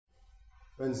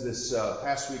Friends, this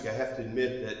past week I have to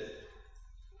admit that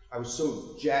I was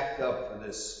so jacked up for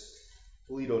this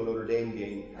Toledo Notre Dame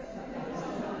game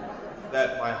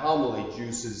that my homily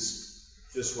juices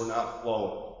just were not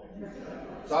flowing.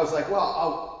 So I was like, well,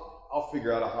 I'll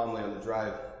figure out a homily on the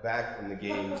drive back from the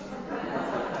game.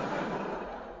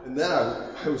 And then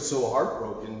I was so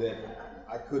heartbroken that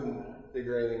I couldn't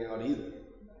figure anything out either.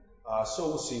 So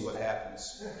we'll see what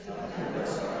happens.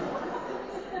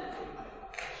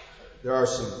 There are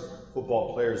some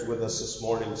football players with us this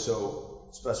morning, so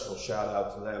special shout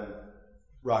out to them.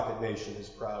 Rocket Nation is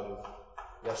proud of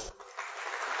yesterday.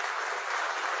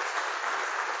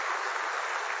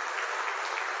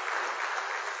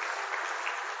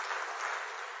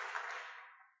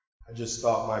 I just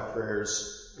thought my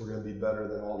prayers were going to be better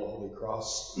than all the Holy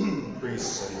Cross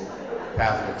priests and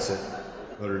Catholics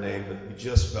at Notre Dame, but we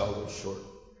just fell a little short.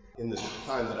 In the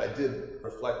time that I did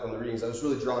reflect on the readings, I was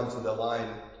really drawn to the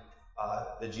line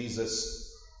that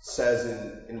Jesus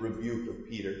says in rebuke of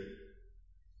Peter.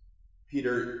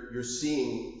 Peter, you're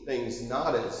seeing things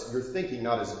you're thinking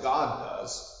not as God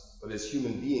does, but as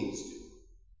human beings do.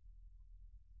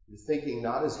 You're thinking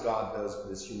not as God does,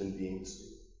 but as human beings do.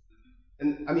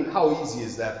 And I mean, how easy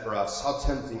is that for us? How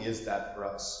tempting is that for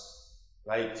us?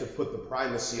 Right? To put the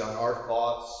primacy on our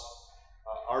thoughts,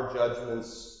 our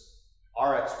judgments,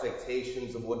 our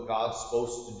expectations of what God's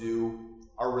supposed to do,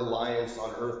 our reliance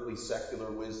on earthly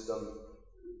secular wisdom,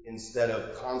 instead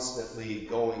of constantly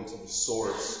going to the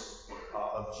source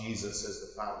of Jesus as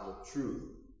the fountain of truth.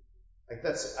 Like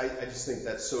I just think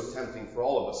that's so tempting for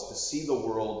all of us to see the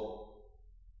world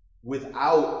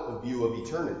without the view of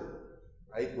eternity,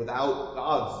 right? Without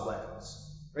God's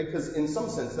lens, right? Because in some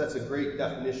sense, that's a great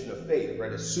definition of faith,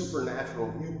 right? A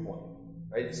supernatural viewpoint,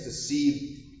 right? It's to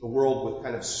see the world with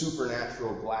kind of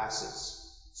supernatural glasses,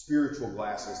 spiritual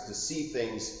glasses, to see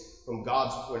things from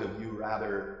God's point of view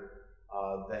rather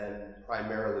than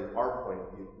primarily our point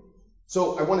of view.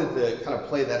 So I wanted to kind of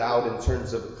play that out in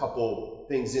terms of a couple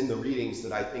things in the readings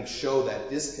that I think show that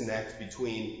disconnect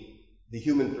between the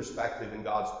human perspective and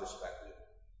God's perspective.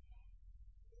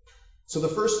 So the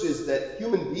first is that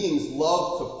human beings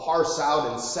love to parse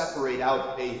out and separate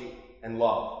out faith and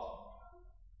love.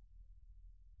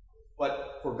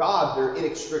 But for God, they're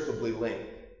inextricably linked.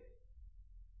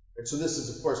 And so this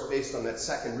is, of course, based on that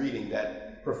second reading,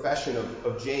 that profession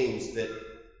of James that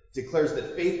declares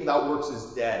that faith without works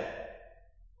is dead.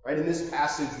 Right? In this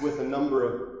passage, with a number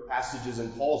of passages in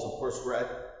Paul's, of course, we're at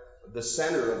the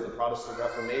center of the Protestant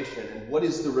Reformation. And what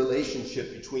is the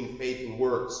relationship between faith and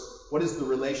works? What is the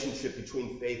relationship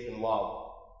between faith and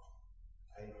love?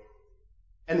 Right?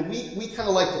 And we kind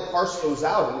of like to parse those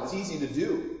out, and it's easy to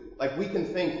do. Like we can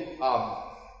think,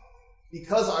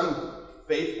 because I'm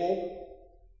faithful,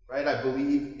 right? I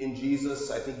believe in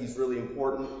Jesus. I think he's really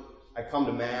important. I come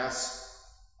to Mass.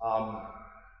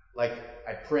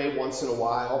 I pray once in a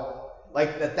while.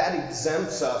 Like that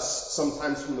exempts us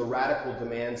sometimes from the radical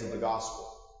demands of the gospel.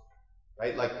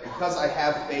 Right? Like because I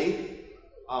have faith,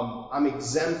 I'm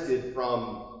exempted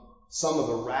from some of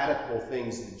the radical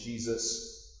things that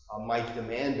Jesus might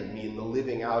demand of me in the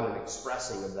living out and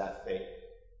expressing of that faith.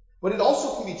 But it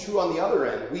also can be true on the other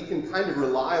end. We can kind of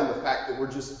rely on the fact that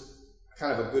we're just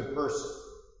kind of a good person.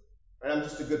 Right? I'm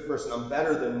just a good person. I'm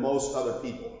better than most other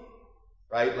people.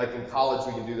 Right? Like in college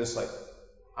we can do this, like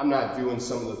I'm not doing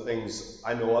some of the things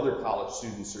I know other college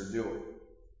students are doing.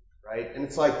 Right? And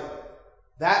it's like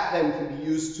that then can be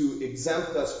used to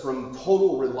exempt us from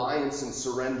total reliance and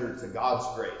surrender to God's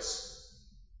grace.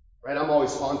 Right? I'm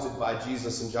always haunted by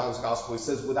Jesus in John's Gospel. He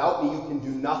says, without me you can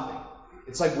do nothing.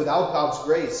 It's like without God's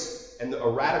grace and a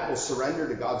radical surrender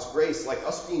to God's grace, like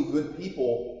us being good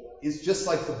people is just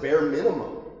like the bare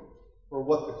minimum for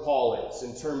what the call is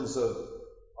in terms of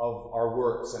our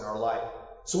works and our life.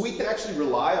 So we can actually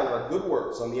rely on our good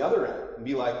works on the other end and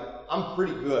be like, I'm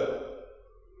pretty good,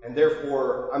 and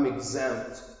therefore I'm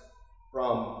exempt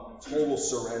from total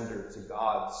surrender to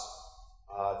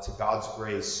God's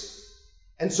grace.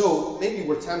 And so maybe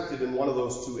we're tempted in one of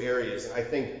those two areas, and I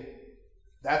think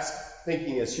that's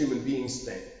thinking as human beings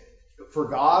think. For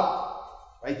God,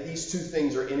 right, these two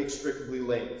things are inextricably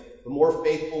linked. The more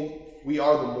faithful we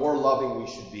are, the more loving we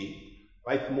should be.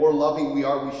 Right? The more loving we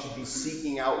are, we should be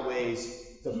seeking out ways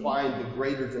to find the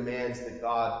greater demands that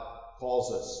God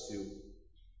calls us to.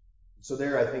 So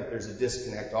there, I think there's a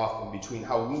disconnect often between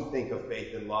how we think of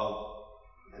faith and love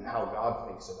and how God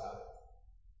thinks about it.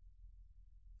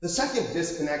 The second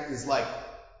disconnect is like,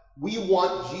 we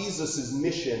want Jesus'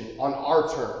 mission on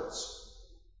our terms.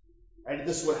 Right?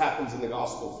 This is what happens in the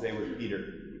gospel today with Peter.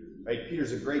 Right?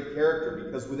 Peter's a great character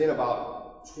because within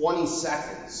about 20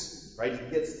 seconds, right, he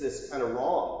gets this kind of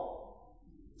wrong.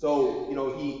 So,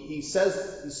 he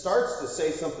starts to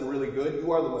say something really good.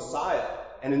 You are the Messiah.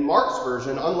 And in Mark's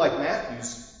version, unlike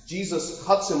Matthew's, Jesus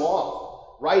cuts him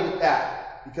off right at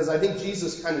that. Because I think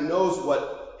Jesus kind of knows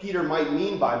what Peter might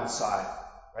mean by Messiah.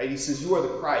 Right? He says, you are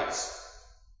the Christ.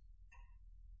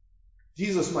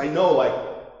 Jesus might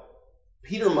know,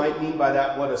 Peter might mean by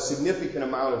that what a significant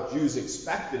amount of Jews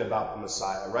expected about the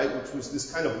Messiah, right? Which was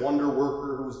this kind of wonder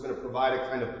worker who was going to provide a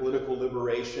kind of political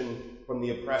liberation from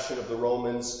the oppression of the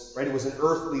Romans, right? It was an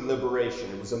earthly liberation.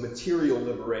 It was a material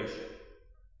liberation.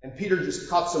 And Peter just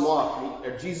cuts him off.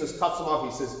 Jesus cuts him off.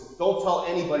 He says, don't tell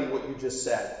anybody what you just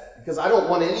said, because I don't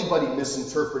want anybody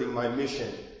misinterpreting my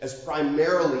mission as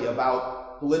primarily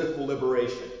about political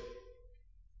liberation.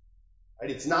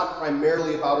 Right? It's not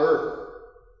primarily about earth.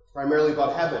 It's primarily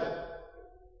about heaven.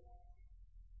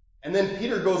 And then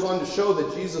Peter goes on to show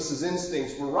that Jesus'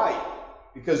 instincts were right,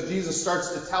 because Jesus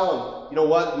starts to tell him, you know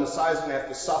what, the Messiah's going to have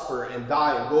to suffer and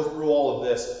die and go through all of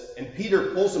this. And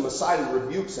Peter pulls him aside and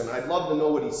rebukes him. And I'd love to know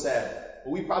what he said.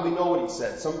 But we probably know what he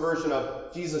said. Some version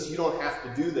of, Jesus, you don't have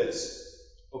to do this.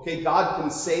 Okay, God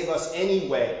can save us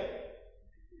anyway.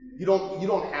 You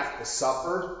don't have to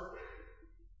suffer.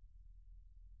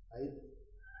 Right?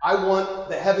 I want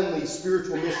the heavenly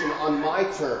spiritual mission on my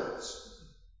terms.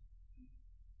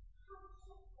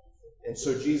 And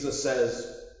so Jesus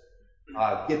says,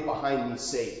 get behind me,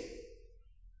 Satan.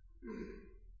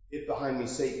 Get behind me,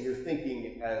 Satan. You're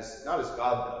thinking not as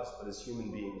God does, but as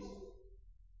human beings.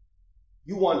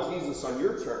 You want Jesus on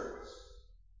your terms.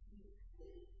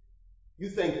 You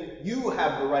think you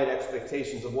have the right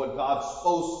expectations of what God's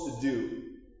supposed to do.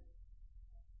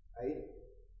 Right?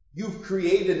 You've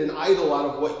created an idol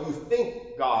out of what you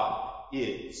think God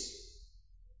is.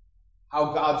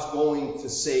 How God's going to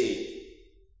save.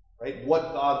 Right?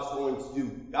 What God's going to do.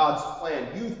 God's plan.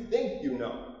 You think you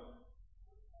know.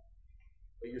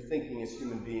 But you're thinking as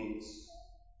human beings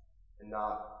and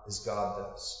not as God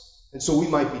does. And so we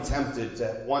might be tempted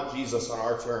to want Jesus on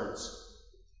our terms.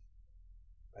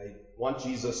 Right? Want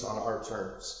Jesus on our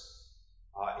terms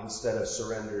instead of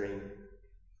surrendering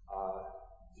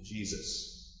to Jesus.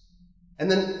 And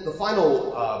then the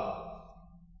final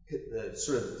the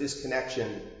sort of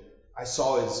disconnection I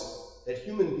saw is that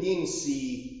human beings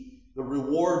see the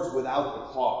rewards without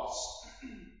the cost.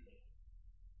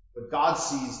 But God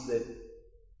sees that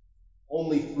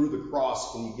only through the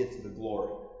cross can you get to the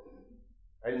glory.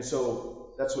 Right? And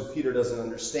so that's what Peter doesn't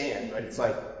understand. Right? It's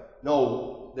like,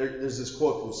 no, there's this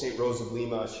quote from St. Rose of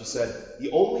Lima. She said,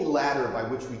 the only ladder by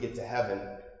which we get to heaven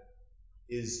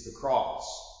is the cross.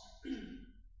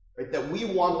 Right? That we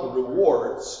want the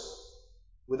rewards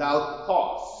without the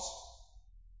costs.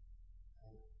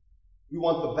 We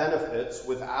want the benefits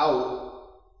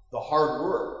without the hard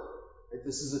work. Right?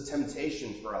 This is a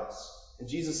temptation for us. And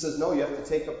Jesus says, no, you have to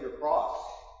take up your cross.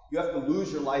 You have to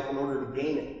lose your life in order to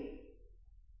gain it.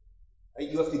 Right?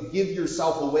 You have to give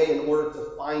yourself away in order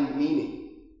to find meaning.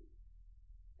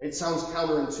 It sounds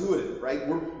counterintuitive, right?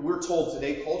 We're told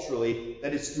today culturally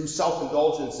that it's through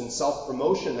self-indulgence and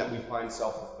self-promotion that we find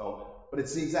self-fulfillment. But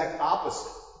it's the exact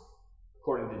opposite,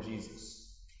 according to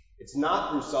Jesus. It's not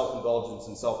through self-indulgence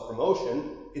and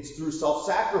self-promotion. It's through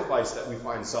self-sacrifice that we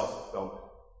find self-fulfillment.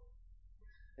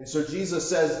 And so Jesus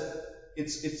says,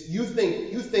 you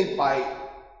think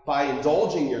by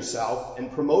indulging yourself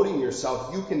and promoting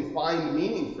yourself, you can find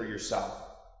meaning for yourself.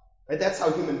 Right? That's how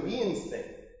human beings think.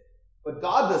 But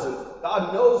God doesn't.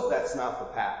 God knows that's not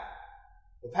the path.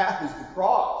 The path is the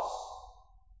cross.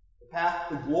 The path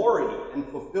to glory and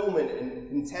fulfillment and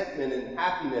contentment and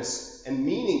happiness and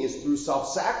meaning is through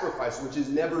self-sacrifice, which is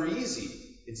never easy.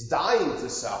 It's dying to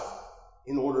self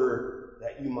in order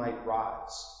that you might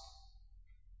rise.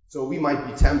 So we might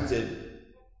be tempted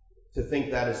to think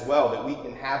that as well, that we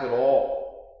can have it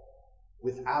all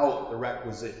without the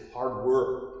requisite hard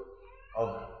work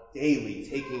of daily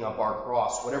taking up our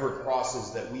cross, whatever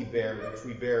crosses that we bear, which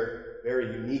we bear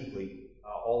very uniquely,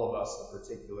 all of us, the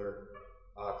particular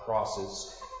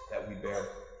crosses that we bear.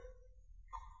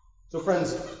 So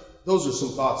friends, those are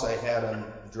some thoughts I had on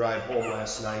the drive home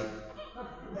last night.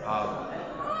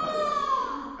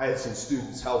 I had some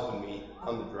students helping me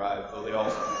on the drive, though they all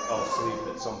fell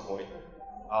asleep at some point.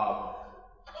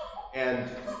 And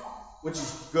which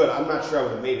is good. I'm not sure I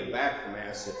would have made it back from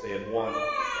Mass if they had won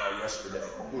yesterday.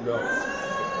 Who knows?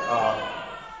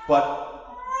 But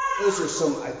those are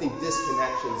some, I think,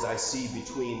 disconnections I see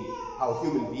between how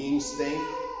human beings think,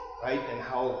 right, and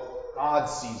how God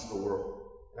sees the world.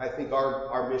 And I think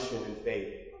our mission in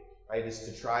faith, right, is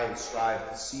to try and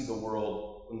strive to see the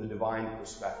world from the divine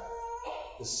perspective.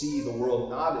 To see the world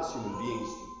not as human beings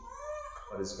do,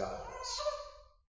 but as God does.